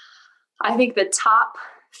I think the top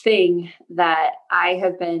thing that I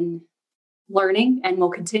have been learning and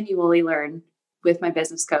will continually learn with my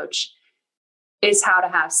business coach is how to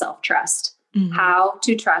have self-trust, how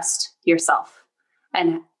to trust yourself.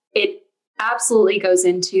 And it absolutely goes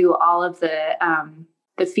into all of the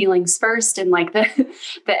feelings first and like the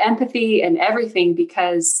empathy and everything,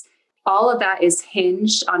 because all of that is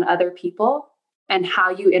hinged on other people and how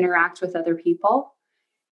you interact with other people.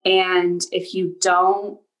 And if you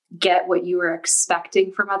don't get what you were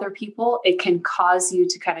expecting from other people, it can cause you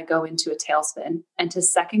to kind of go into a tailspin and to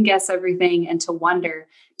second guess everything and to wonder,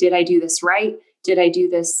 did I do this right? Did I do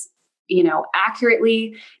this,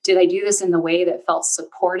 accurately? Did I do this in the way that felt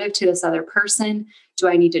supportive to this other person? Do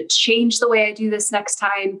I need to change the way I do this next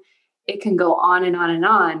time? It can go on and on and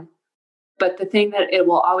on. But the thing that it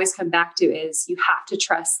will always come back to is you have to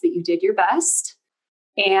trust that you did your best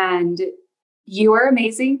and you are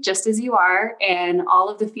amazing just as you are. And all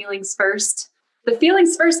of the feelings first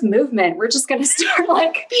movement, we're just going to start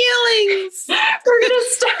like feelings. We're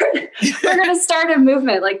going to start a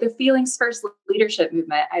movement like the feelings first leadership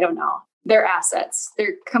movement. I don't know. They're assets.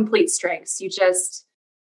 They're complete strengths. You just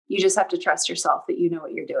have to trust yourself that you know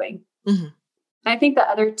what you're doing. Mm-hmm. I think the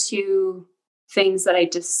other 2 things that I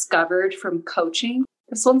discovered from coaching,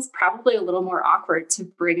 this one's probably a little more awkward to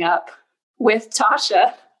bring up with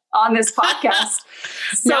Tasha on this podcast.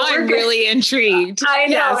 So now I'm really intrigued. I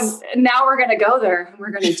know. Yes. And now we're going to go there and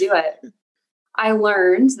we're going to do it. I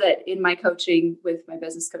learned that in my coaching with my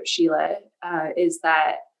business coach, Sheila, is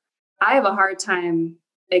that I have a hard time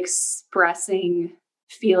expressing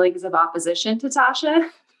feelings of opposition to Tasha.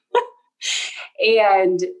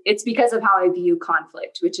 And it's because of how I view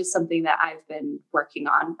conflict, which is something that I've been working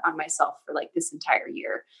on myself for like this entire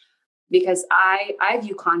year, because I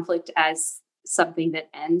view conflict as something that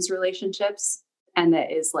ends relationships and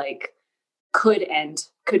that is like, could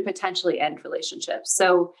potentially end relationships.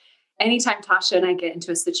 So anytime Tasha and I get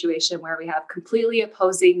into a situation where we have completely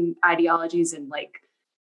opposing ideologies and like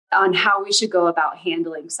on how we should go about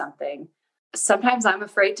handling something, sometimes I'm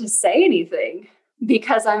afraid to say anything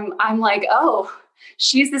because I'm like, oh,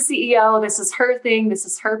 she's the CEO. This is her thing. This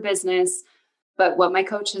is her business. But what my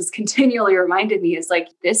coach has continually reminded me is like,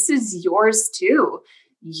 this is yours too.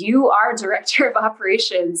 You are director of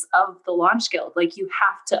operations of the Launch Guild. Like you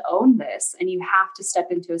have to own this and you have to step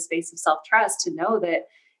into a space of self-trust to know that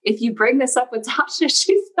if you bring this up with Tasha,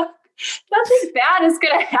 nothing bad is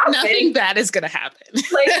going to happen. Nothing bad is going to happen.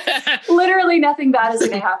 Like literally nothing bad is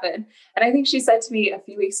going to happen. And I think she said to me a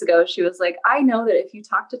few weeks ago, she was like, I know that if you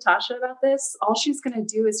talk to Tasha about this, all she's going to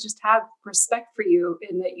do is just have respect for you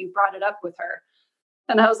in that you brought it up with her.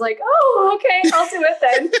 And I was like, oh, okay, I'll do it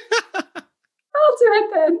then.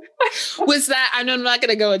 Was that, I'm not going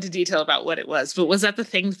to go into detail about what it was, but was that the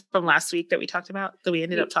thing from last week that we talked about, that we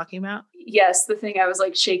ended up talking about? Yes, the thing I was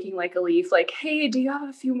like shaking like a leaf, like, hey, do you have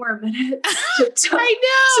a few more minutes to talk?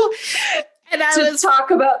 I know. And I was talk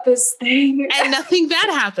about this thing. And nothing bad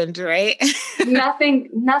happened, right?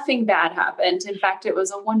 Nothing bad happened. In fact, it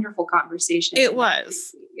was a wonderful conversation. It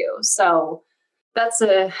was. So that's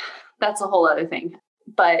a whole other thing.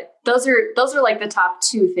 But those are like the top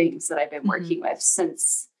 2 things that I've been working with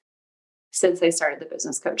since I started the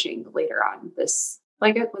business coaching later on this,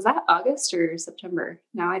 like, was that August or September?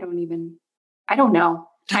 Now I don't know.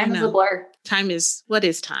 Time is a blur. What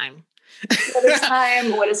is time? What is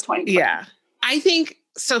time? What is 2020? Yeah. I think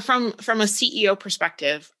so from a CEO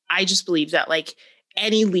perspective, I just believe that like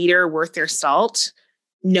any leader worth their salt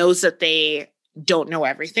knows that they don't know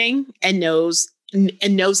everything and knows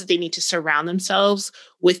that they need to surround themselves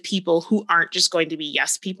with people who aren't just going to be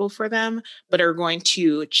yes people for them, but are going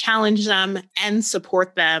to challenge them and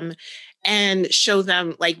support them and show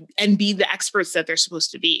them like, and be the experts that they're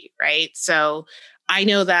supposed to be. Right. So I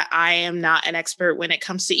know that I am not an expert when it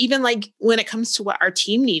comes to what our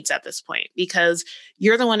team needs at this point, because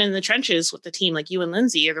you're the one in the trenches with the team, like you and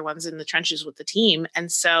Lindsay are the ones in the trenches with the team.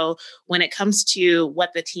 And so when it comes to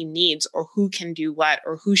what the team needs or who can do what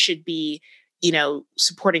or who should be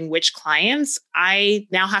supporting which clients, I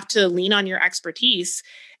now have to lean on your expertise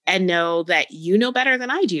and know that you know better than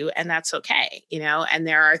I do. And that's okay. And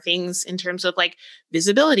there are things in terms of like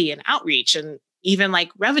visibility and outreach and even like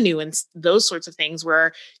revenue and those sorts of things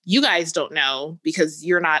where you guys don't know because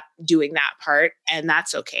you're not doing that part. And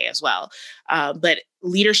that's okay as well. But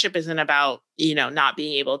leadership isn't about, not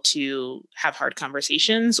being able to have hard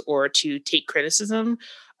conversations or to take criticism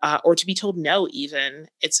or to be told no, even.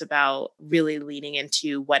 It's about really leaning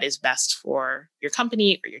into what is best for your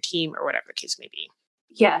company or your team or whatever the case may be.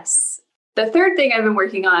 Yes. The third thing I've been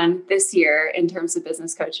working on this year in terms of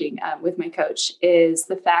business coaching with my coach is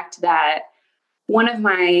the fact that one of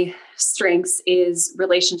my strengths is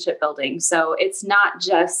relationship building. So it's not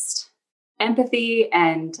just empathy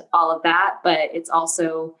and all of that, but it's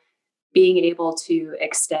also being able to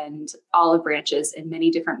extend olive branches in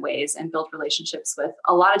many different ways and build relationships with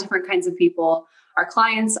a lot of different kinds of people, our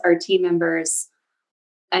clients, our team members,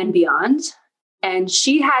 and beyond. And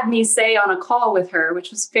she had me say on a call with her, which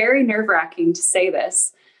was very nerve-wracking to say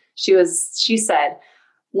this, she said,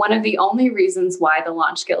 one of the only reasons why the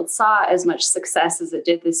Launch Guild saw as much success as it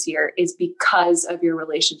did this year is because of your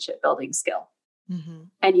relationship building skill. Mm-hmm.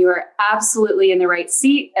 And you are absolutely in the right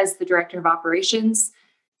seat as the director of operations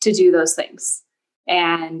to do those things.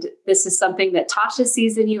 And this is something that Tasha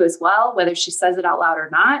sees in you as well, whether she says it out loud or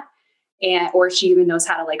not, or she even knows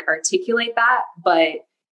how to like articulate that. But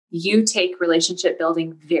you take relationship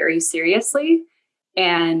building very seriously.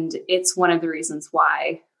 And it's one of the reasons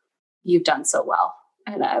why you've done so well.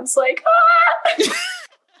 And I was like,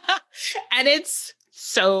 ah! And it's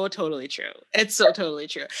so totally true. It's so totally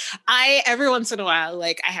true. Every once in a while,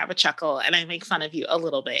 like I have a chuckle and I make fun of you a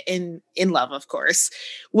little bit in love, of course,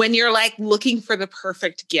 when you're like looking for the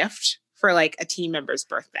perfect gift for like a team member's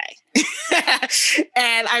birthday.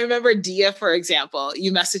 And I remember Dia, for example,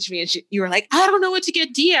 you messaged me and you were like, I don't know what to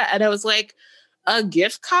get Dia. And I was like, a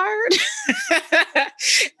gift card?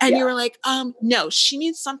 And you were like, no, she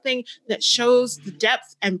needs something that shows the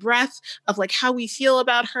depth and breadth of like how we feel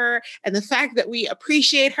about her and the fact that we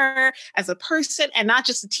appreciate her as a person and not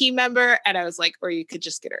just a team member. And I was like, or you could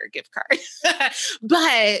just get her a gift card.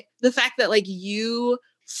 But the fact that like you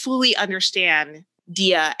fully understand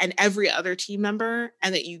Dia and every other team member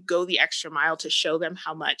and that you go the extra mile to show them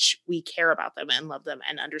how much we care about them and love them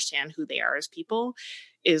and understand who they are as people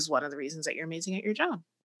is one of the reasons that you're amazing at your job.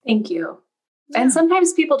 Thank you. Yeah. And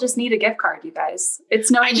sometimes people just need a gift card, you guys.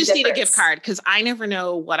 It's no. I just need a gift card because I never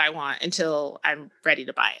know what I want until I'm ready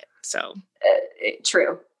to buy it. So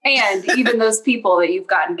true. And even those people that you've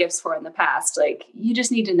gotten gifts for in the past, like you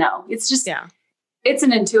just need to know. It's just, it's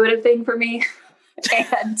an intuitive thing for me.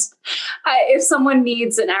 And if someone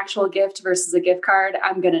needs an actual gift versus a gift card,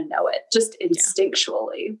 I'm going to know it just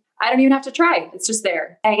instinctually. Yeah. I don't even have to try. It's just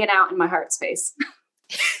there hanging out in my heart space.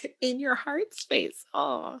 In your heart space.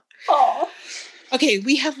 Oh. Okay.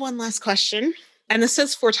 We have one last question. And this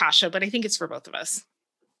is for Tasha, but I think it's for both of us.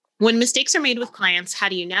 When mistakes are made with clients, how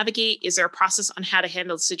do you navigate? Is there a process on how to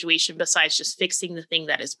handle the situation besides just fixing the thing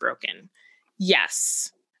that is broken?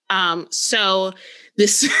 Yes. So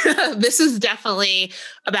this is definitely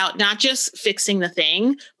about not just fixing the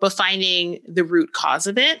thing, but finding the root cause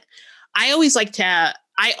of it. I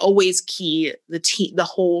always key the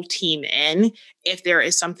whole team in if there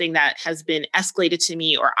is something that has been escalated to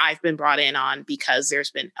me or I've been brought in on because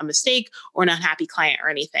there's been a mistake or an unhappy client or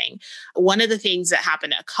anything. One of the things that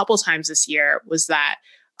happened a couple times this year was that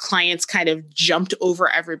clients kind of jumped over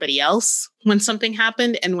everybody else when something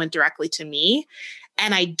happened and went directly to me.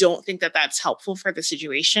 And I don't think that that's helpful for the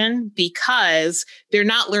situation because they're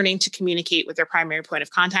not learning to communicate with their primary point of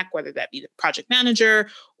contact, whether that be the project manager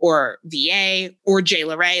or VA or Jay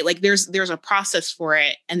LeRae. Like there's a process for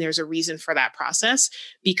it and there's a reason for that process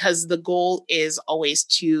because the goal is always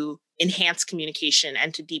to enhance communication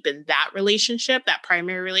and to deepen that relationship, that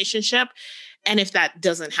primary relationship. And if that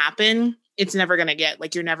doesn't happen, it's never going to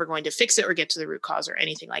you're never going to fix it or get to the root cause or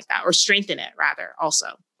anything like that, or strengthen it rather also.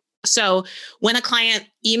 So when a client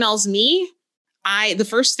emails me, the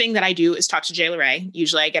first thing that I do is talk to Jay LeRae.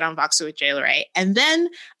 Usually I get on Voxer with Jay LeRae. And then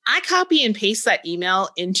I copy and paste that email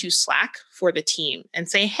into Slack for the team and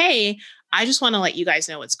say, hey, I just want to let you guys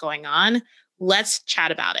know what's going on. Let's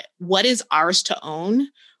chat about it. What is ours to own?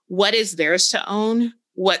 What is theirs to own?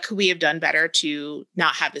 What could we have done better to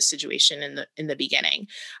not have this situation in the beginning?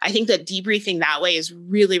 I think that debriefing that way is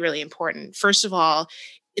really, really important. First of all,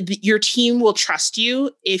 your team will trust you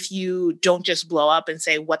if you don't just blow up and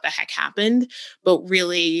say, what the heck happened, but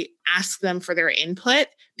really ask them for their input,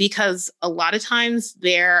 because a lot of times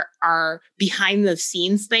there are behind the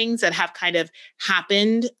scenes things that have kind of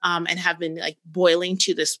happened and have been like boiling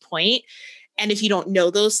to this point. And if you don't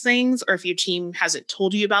know those things, or if your team hasn't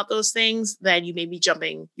told you about those things, then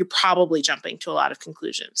you're probably jumping to a lot of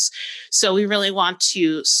conclusions. So we really want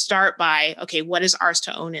to start by, okay, what is ours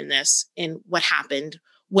to own in this, and what happened?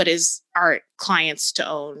 What is our clients to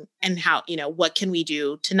own, and how, what can we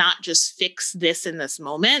do to not just fix this in this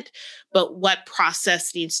moment, but what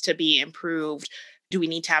process needs to be improved? Do we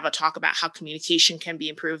need to have a talk about how communication can be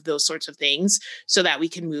improved, those sorts of things, so that we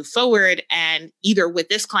can move forward and either with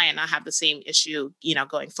this client not have the same issue,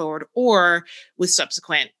 going forward, or with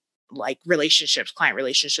subsequent client relationships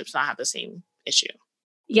not have the same issue.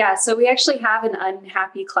 Yeah. So we actually have an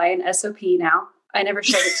unhappy client SOP now. I never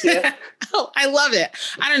showed it to you. Oh, I love it.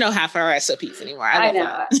 I don't know half our SOPs anymore. I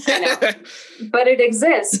know. But it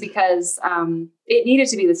exists because it needed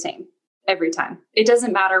to be the same every time. It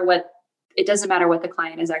doesn't matter what the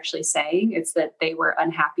client is actually saying. It's that they were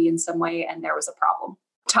unhappy in some way and there was a problem.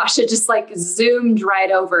 Tasha just zoomed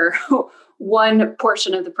right over one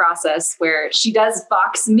portion of the process where she does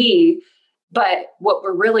box me. But what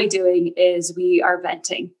we're really doing is we are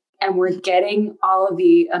venting and we're getting all of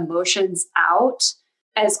the emotions out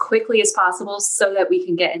as quickly as possible so that we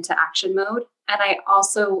can get into action mode. And I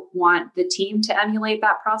also want the team to emulate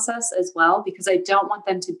that process as well, because I don't want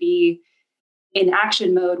them to be in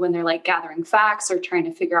action mode when they're gathering facts or trying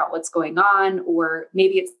to figure out what's going on, or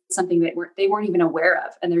maybe it's something that they weren't even aware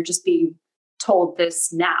of and they're just being told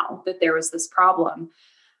this now, that there was this problem.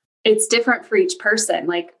 It's different for each person.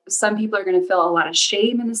 Some people are going to feel a lot of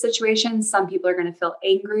shame in the situation. Some people are going to feel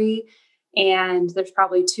angry. And there's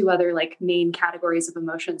probably two other main categories of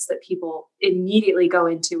emotions that people immediately go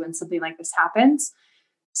into when something like this happens.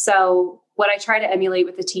 So what I try to emulate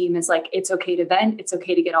with the team is it's okay to vent. It's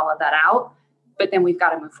okay to get all of that out, but then we've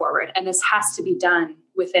got to move forward. And this has to be done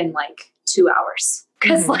within 2 hours.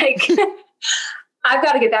 Because I've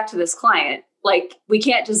got to get back to this client. We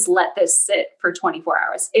can't just let this sit for 24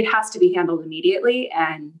 hours. It has to be handled immediately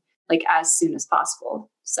and as soon as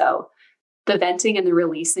possible. So the venting and the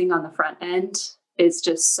releasing on the front end is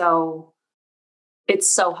just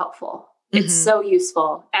it's so helpful. Mm-hmm. It's so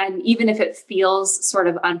useful. And even if it feels sort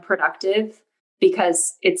of unproductive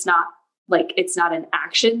because it's not an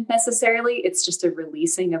action necessarily, it's just a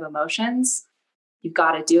releasing of emotions, you've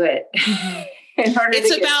got to do it. Mm-hmm.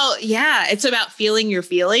 It's about feeling your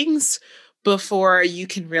feelings before you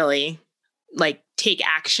can really take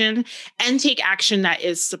action that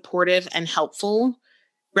is supportive and helpful,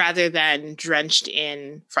 rather than drenched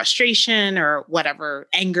in frustration or whatever,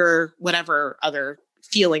 anger, whatever other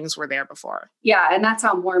feelings were there before. Yeah. And that's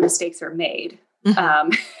how more mistakes are made.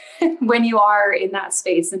 Mm-hmm. When you are in that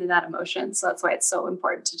space and in that emotion. So that's why it's so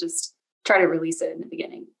important to just try to release it in the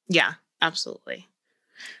beginning. Yeah, absolutely.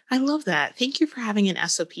 I love that. Thank you for having an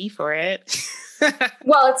SOP for it.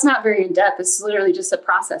 Well, it's not very in-depth. It's literally just a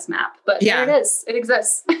process map, but there it is. It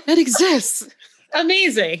exists. It exists.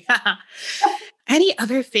 Amazing. Any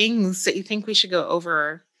other things that you think we should go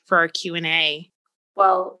over for our Q&A?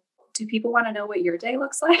 Well, do people want to know what your day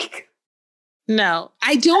looks like? No,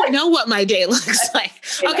 I don't know what my day looks like.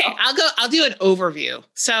 Okay, I'll do an overview.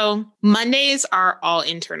 So Mondays are all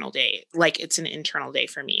internal day. It's an internal day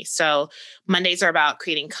for me. So Mondays are about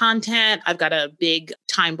creating content. I've got a big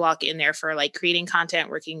time block in there for creating content,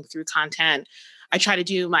 working through content. I try to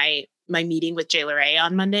do my meeting with Jayla Ray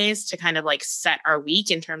on Mondays to kind of set our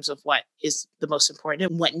week in terms of what is the most important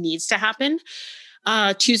and what needs to happen.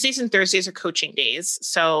 Tuesdays and Thursdays are coaching days.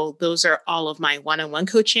 So those are all of my one-on-one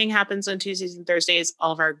coaching happens on Tuesdays and Thursdays.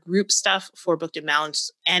 All of our group stuff for Booked and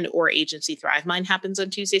Balanced and or Agency Thrive Mind happens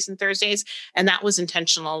on Tuesdays and Thursdays. And that was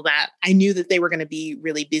intentional, that I knew that they were going to be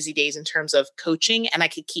really busy days in terms of coaching, and I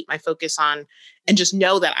could keep my focus on and just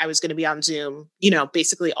know that I was going to be on Zoom,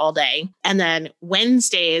 basically all day. And then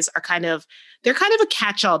Wednesdays are they're kind of a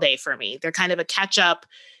catch-all day for me. They're kind of a catch-up.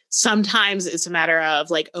 Sometimes it's a matter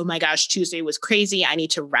of oh my gosh, Tuesday was crazy. I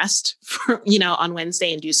need to rest on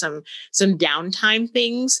Wednesday and do some downtime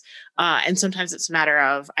things. And sometimes it's a matter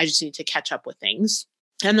of I just need to catch up with things.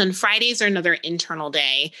 And then Fridays are another internal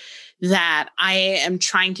day that I am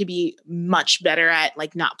trying to be much better at,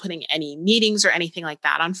 not putting any meetings or anything like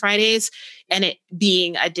that on Fridays, and it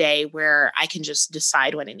being a day where I can just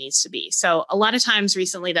decide when it needs to be. So a lot of times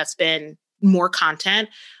recently that's been more content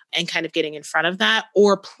and kind of getting in front of that,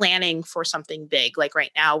 or planning for something big.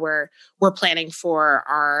 Right now we're planning for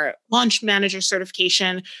our launch manager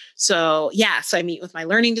certification. So I meet with my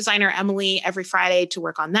learning designer, Emily, every Friday to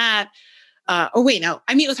work on that. I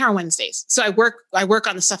meet with her on Wednesdays. So I work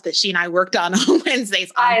on the stuff that she and I worked on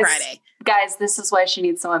Wednesdays on Friday. Guys, this is why she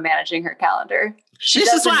needs someone managing her calendar.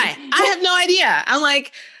 This is why. I have no idea. I'm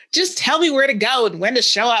Just tell me where to go and when to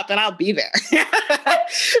show up and I'll be there.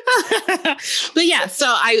 But yeah, so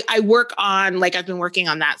I work on, like, I've been working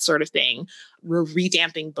on that sort of thing. We're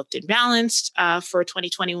revamping Booked and Balanced for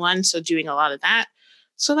 2021. So doing a lot of that.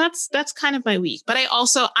 So that's kind of my week. But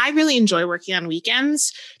I really enjoy working on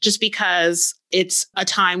weekends just because it's a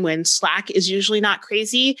time when Slack is usually not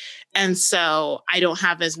crazy. And so I don't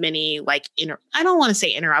have as many I don't want to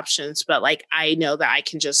say interruptions, but like I know that I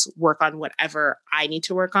can just work on whatever I need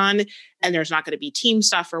to work on. And there's not going to be team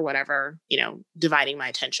stuff or whatever, dividing my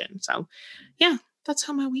attention. So yeah, that's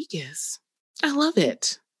how my week is. I love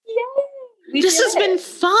it. Yay! This has been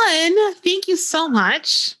fun. Thank you so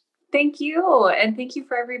much. Thank you. And thank you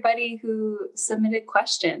for everybody who submitted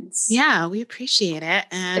questions. Yeah, we appreciate it.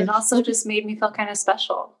 And it also just made me feel kind of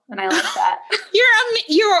special. And I like that.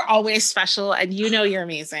 You're always special and you're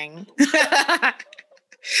amazing.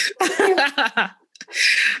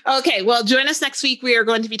 Okay, well, join us next week. We are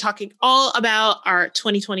going to be talking all about our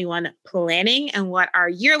 2021 planning and what our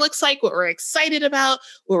year looks like, what we're excited about,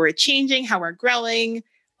 what we're changing, how we're growing,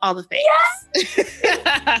 all the things.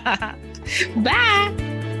 Yes! Bye.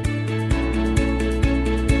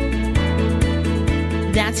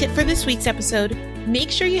 That's it for this week's episode.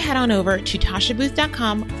 Make sure you head on over to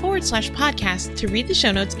tashabooth.com/podcast to read the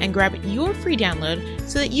show notes and grab your free download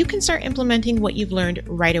so that you can start implementing what you've learned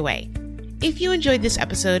right away. If you enjoyed this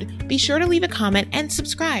episode, be sure to leave a comment and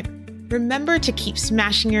subscribe. Remember to keep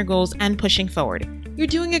smashing your goals and pushing forward. You're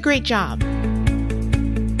doing a great job.